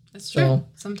 It's true. So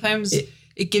sometimes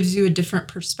it gives you a different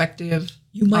perspective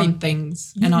on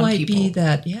things and on people.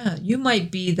 You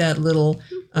might be that little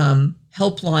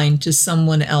helpline to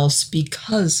someone else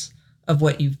because of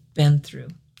what you've been through.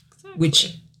 Exactly.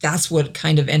 Which that's what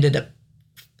kind of ended up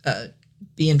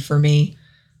being for me.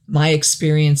 My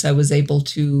experience, I was able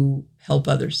to help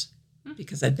others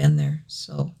because I'd been there.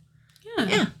 So,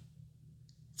 yeah.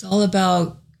 It's all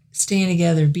about staying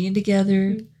together, being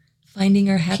together, finding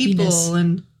our happiness. People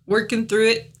and working through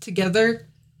it together.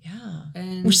 Yeah.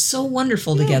 And we're so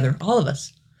wonderful together, all of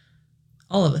us.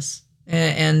 All of us.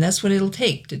 And that's what it'll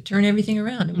take to turn everything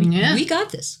around. And we got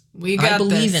this. I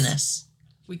believe in us.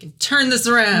 We can turn this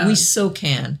around. We so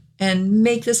can. And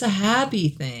make this a happy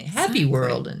thing, happy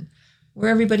world, and where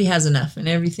everybody has enough and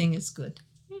everything is good.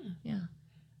 Yeah.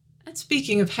 And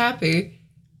speaking of happy,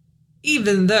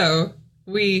 even though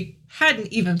we hadn't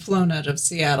even flown out of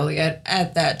Seattle yet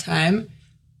at that time,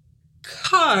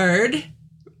 KARD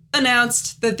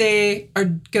announced that they are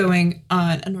going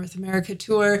on a North America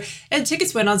tour, and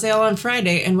tickets went on sale on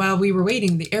Friday. And while we were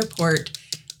waiting in the airport,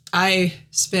 I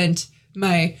spent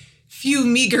my few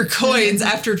meager coins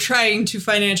after trying to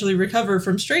financially recover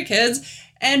from Stray Kids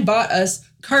and bought us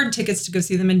KARD tickets to go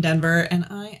see them in Denver. And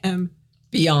I am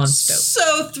beyond stoked.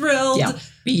 So thrilled. Yeah,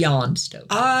 beyond stoked.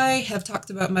 I have talked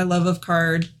about my love of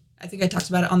KARD. I think I talked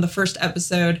about it on the first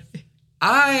episode.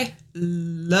 I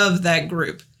love that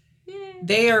group.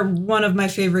 They are one of my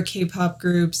favorite K-pop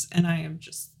groups, and I am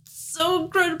just so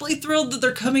incredibly thrilled that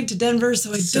they're coming to Denver,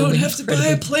 so I don't have to buy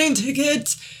a plane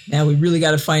ticket. Now we really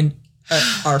got to find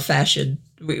our fashion.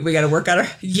 We got to work on our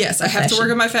Yes, I have to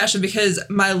work on my fashion because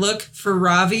my look for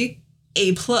Ravi,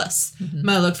 A+. Mm-hmm.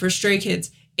 My look for Stray Kids,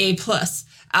 A+.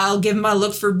 I'll give my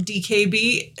look for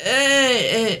DKB,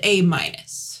 A-,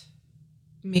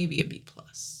 maybe a B+.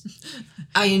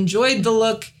 I enjoyed the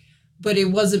look, but it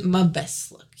wasn't my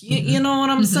best look. You know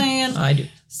what I'm saying? I do.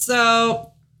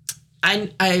 So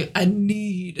I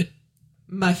need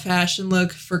my fashion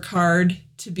look for KARD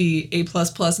to be A++,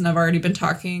 and I've already been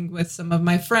talking with some of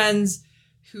my friends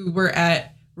who were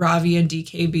at Ravi and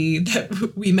DKB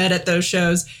that we met at those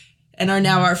shows and are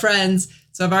now our friends.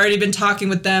 So I've already been talking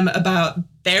with them about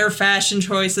their fashion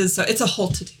choices. So it's a whole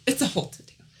to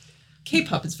do.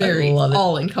 K-pop is very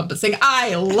all-encompassing.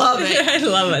 I love it. I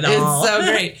love it all. It's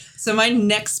so great. So my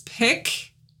next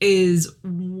pick is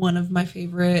one of my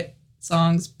favorite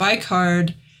songs by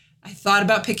KARD. I thought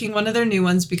about picking one of their new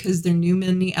ones because their new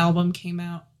mini album came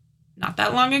out not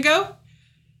that long ago,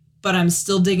 but I'm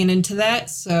still digging into that.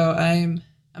 So I'm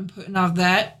putting off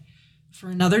that for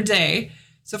another day.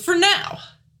 So for now,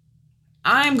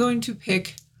 I'm going to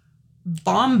pick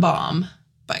Bomb Bomb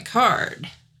by KARD.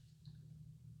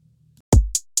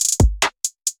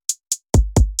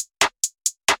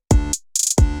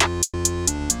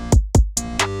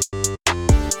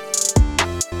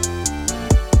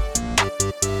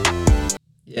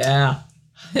 Yeah.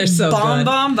 They're so Bomb good.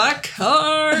 Bomb by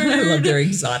KARD. I love their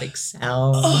exotic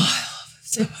sound. Oh,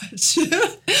 I love it so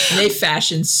much. They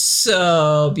fashion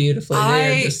so beautifully.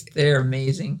 They're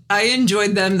amazing. I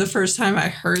enjoyed them the first time I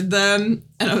heard them,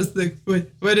 and I was like,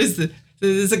 what is this?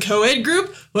 This is a co-ed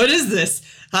group? What is this?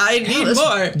 I need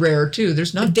more. Rare too.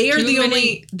 There's not They're the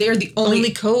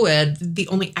only co-ed. The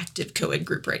only active co-ed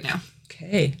group right now.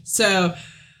 Okay. So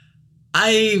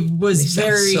I was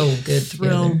very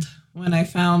thrilled when I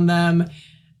found them,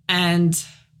 and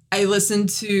I listened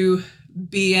to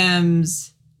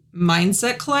BM's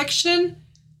Mindset collection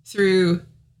through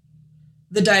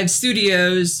the Dive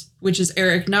Studios, which is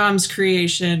Eric Nam's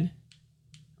creation.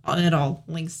 It all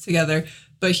links together,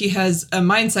 but he has a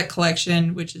Mindset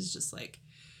collection, which is just like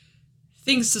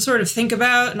things to sort of think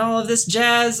about and all of this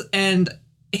jazz. And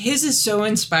his is so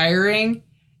inspiring,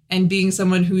 and being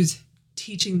someone who's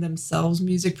teaching themselves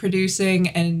music producing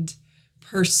and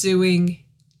pursuing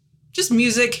just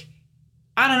music.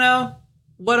 I don't know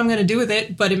what I'm going to do with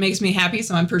it, but it makes me happy.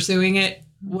 So I'm pursuing it,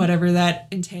 whatever that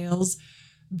entails.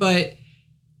 But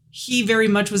he very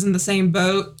much was in the same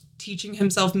boat, teaching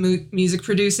himself music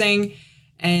producing.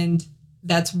 And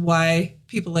that's why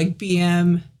people like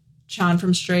BM, Chan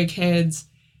from Stray Kids,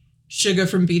 Suga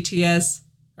from BTS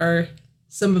are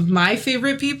some of my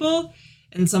favorite people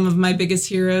and some of my biggest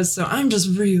heroes. So I'm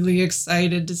just really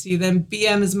excited to see them.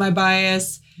 BM is my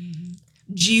bias. Mm-hmm.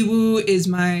 Jiwoo is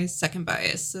my second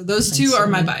bias. So those two are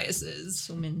my biases.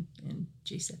 Somin and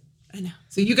Jason. I know.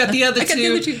 So you got the other two. I got the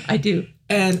other two. I do.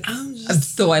 And I'm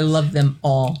just... Though I love them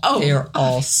all. Oh, they are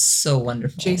all so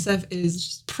wonderful. J-Sef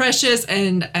is precious,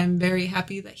 and I'm very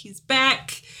happy that he's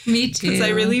back. Me too. Because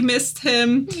I really missed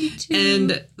him. Me too.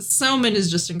 And Somin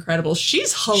is just incredible.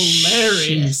 She's hilarious.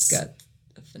 She's got...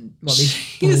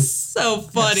 She's so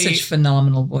funny. Have such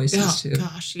phenomenal voices too.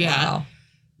 Gosh, yeah. Wow.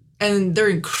 And they're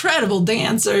incredible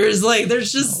dancers. Like,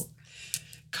 there's just...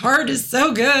 KARD is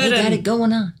so good. They got it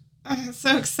going on. I'm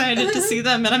so excited to see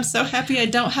them, and I'm so happy I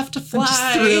don't have to fly. I'm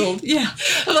just thrilled. Yeah.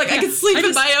 I'm like, I can sleep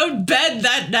in my own bed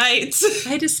that night.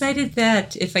 I decided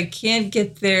that if I can't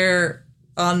get there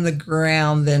on the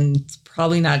ground, then it's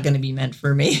probably not going to be meant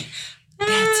for me.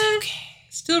 That's okay.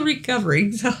 Still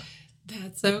recovering, so...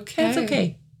 That's okay. That's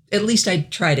okay. At least I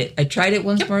tried it. I tried it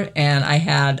once more, and I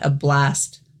had a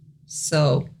blast.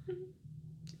 So,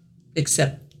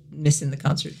 except missing the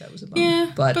concert, that was a bummer.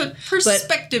 Yeah, but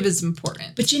perspective is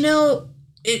important. But you know,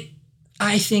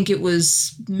 I think it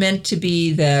was meant to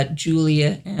be that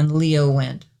Julia and Leo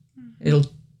went.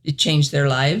 It changed their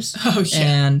lives. Oh yeah.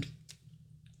 And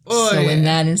in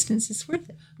that instance, it's worth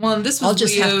it. Well, and this was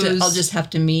I'll just have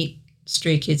to meet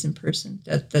Stray Kids in person.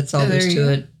 That's all there's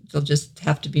to it. They'll just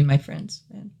have to be my friends,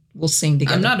 and we'll sing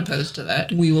together. I'm not opposed to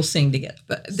that. We will sing together.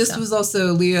 But this was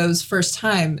also Leo's first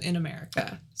time in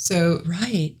America. So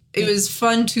right. It was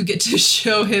fun to get to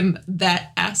show him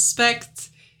that aspect,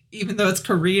 even though it's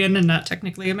Korean and not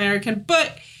technically American.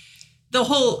 But the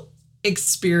whole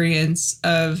experience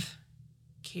of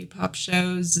K-pop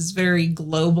shows is very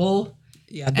global.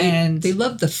 Yeah, they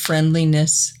love the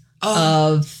friendliness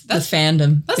of the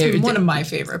fandom. That's one of my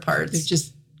favorite parts. They're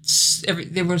just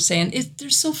they were saying they're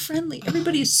so friendly.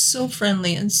 Everybody is so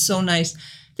friendly and so nice.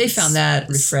 They found that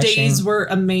refreshing. Stays were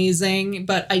amazing,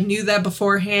 but I knew that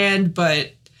beforehand.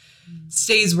 But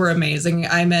stays were amazing.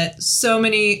 I met so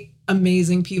many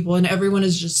amazing people, and everyone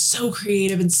is just so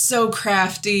creative and so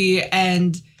crafty.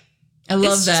 And I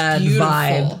love that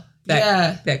vibe.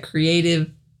 That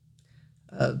creative.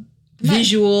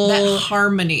 Visual that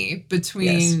harmony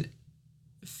between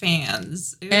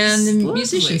fans and the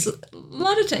musicians. A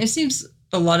lot of times, it seems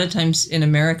a lot of times in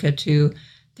America too,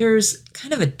 there's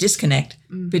kind of a disconnect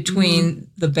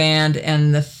between the band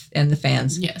and the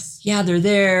fans. Yes, yeah, they're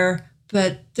there,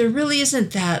 but there really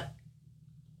isn't that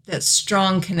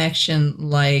strong connection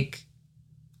like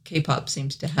K-pop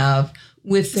seems to have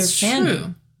with their fandom.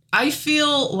 True. I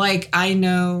feel like I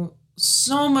know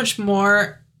so much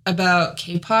more about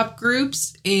K-pop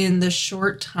groups in the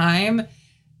short time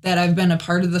that I've been a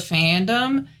part of the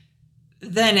fandom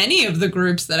than any of the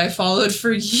groups that I followed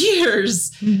for years.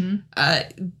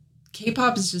 Mm-hmm.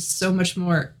 K-pop is just so much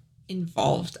more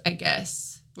involved, I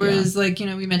guess. Whereas,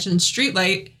 we mentioned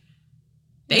Streetlight,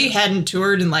 they hadn't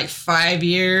toured in 5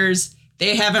 years.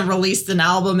 They haven't released an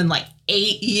album in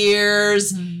 8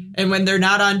 years. Mm-hmm. And when they're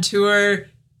not on tour,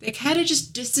 they kind of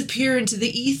just disappear into the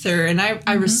ether. And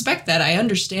I respect that. I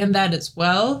understand that as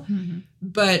well. Mm-hmm.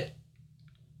 But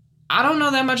I don't know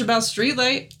that much about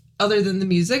Streetlight other than the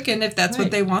music. And if that's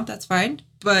what they want, that's fine.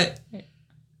 But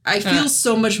I feel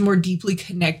so much more deeply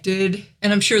connected.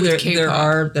 And I'm sure there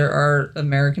are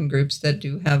American groups that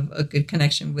do have a good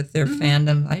connection with their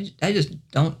fandom. I just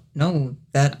don't know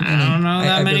that many. I don't know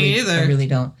that many either. I really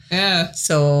don't. Yeah.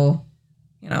 So,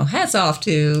 hats off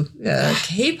to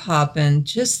K-pop and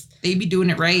just... They be doing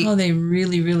it right. Oh, they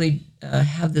really, really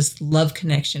have this love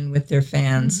connection with their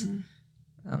fans.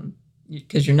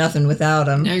 Because you're nothing without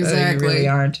them. Exactly. You really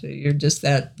aren't. You're just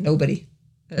that nobody.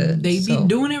 They be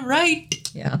doing it right.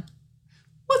 Yeah.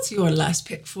 What's your last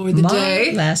pick for the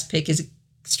day? My last pick is a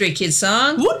Stray Kids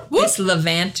song. Whoop, whoop. It's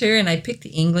Levanter, and I picked the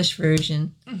English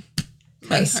version.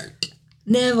 My heart.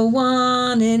 Never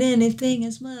wanted anything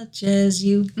as much as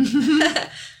you.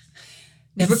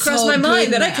 Never crossed my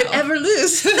mind that I could ever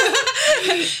lose.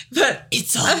 But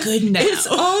it's all good now. It's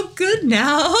all good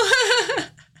now.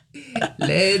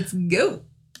 Let's go.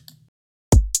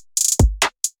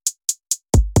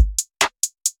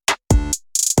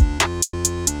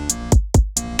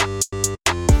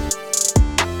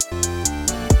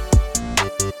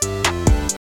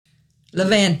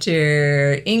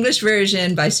 Levanter, English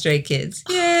version by Stray Kids.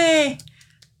 Yay!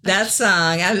 That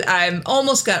song, I'm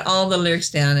almost got all the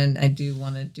lyrics down, and I do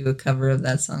want to do a cover of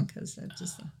that song because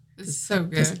it's so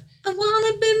good. I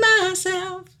want to be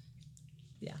myself.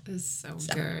 Yeah, it's so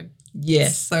good.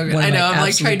 Yes, so good. I know.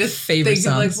 I'm trying to think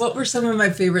of what were some of my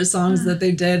favorite songs that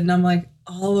they did, and I'm like,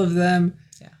 all of them.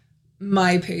 Yeah,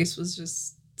 My Pace was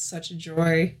just such a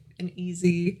joy and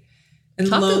easy. And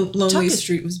Lonely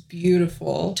Street was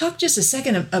beautiful. Talk just a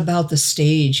second about the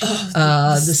stage.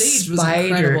 The stage was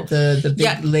incredible. The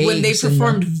big legs. When they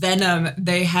performed Venom,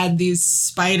 they had these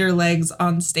spider legs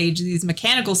on stage, these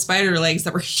mechanical spider legs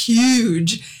that were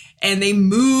huge. And they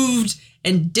moved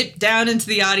and dipped down into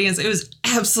the audience. It was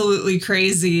absolutely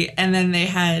crazy. And then they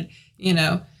had,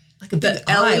 like a big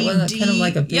eye, kind of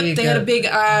like a big. Yep, they had a big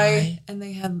eye, and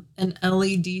they had an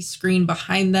LED screen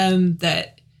behind them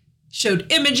that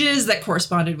showed images that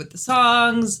corresponded with the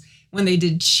songs. When they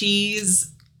did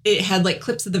Cheese, it had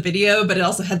clips of the video, but it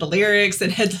also had the lyrics and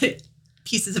had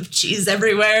pieces of cheese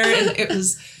everywhere. And it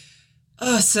was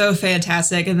so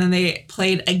fantastic. And then they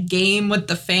played a game with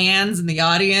the fans and the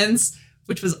audience,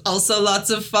 which was also lots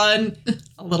of fun.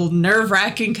 A little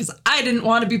nerve-wracking because I didn't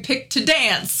want to be picked to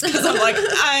dance because I'm like,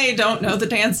 I don't know the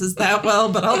dances that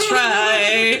well, but I'll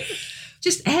try.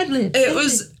 Just ad-lib. It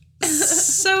was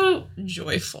so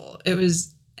joyful. It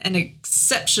was an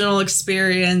exceptional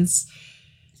experience.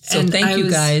 So and thank you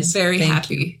guys. Very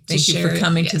happy. Thank you for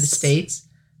coming to the States.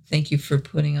 Thank you for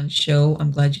putting on a show.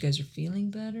 I'm glad you guys are feeling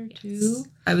better too.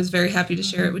 I was very happy to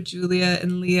share it with Julia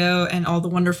and Leo and all the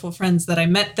wonderful friends that I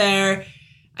met there.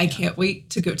 I can't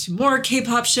wait to go to more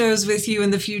K-pop shows with you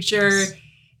in the future.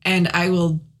 And I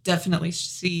will definitely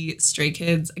see Stray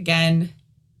Kids again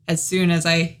as soon as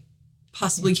I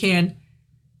possibly can.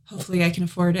 Hopefully I can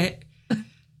afford it.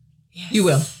 Yes. You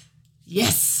will.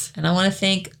 Yes. And I want to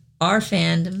thank our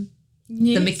fandom,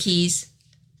 the McKees.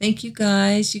 Thank you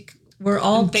guys. We're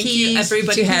all and thank keys you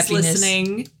everybody to who's happiness.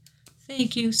 Listening.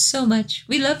 Thank you so much.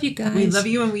 We love you guys. We love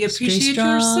you and we appreciate Stay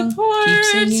your strong. support. Keep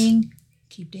singing.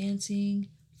 Keep dancing.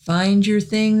 Find your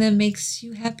thing that makes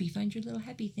you happy. Find your little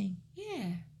happy thing.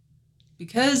 Yeah.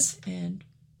 Because and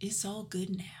it's all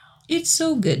good now. It's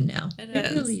so good now.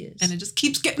 It really is. And it just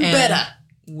keeps getting better.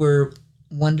 We're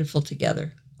wonderful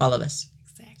together. All of us.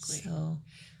 Exactly.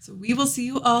 So we will see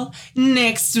you all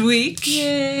next week.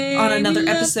 Yay, on another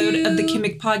episode of the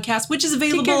Kimmick Podcast, which is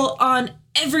available on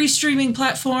every streaming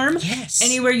platform. Yes.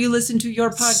 Anywhere you listen to your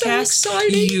podcast, so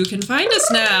exciting. You can find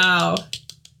us now.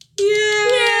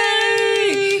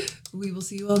 Yay! We will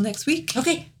see you all next week.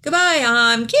 Okay, goodbye.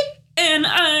 I'm Kim. And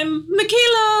I'm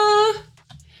Michaela.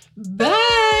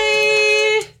 Bye.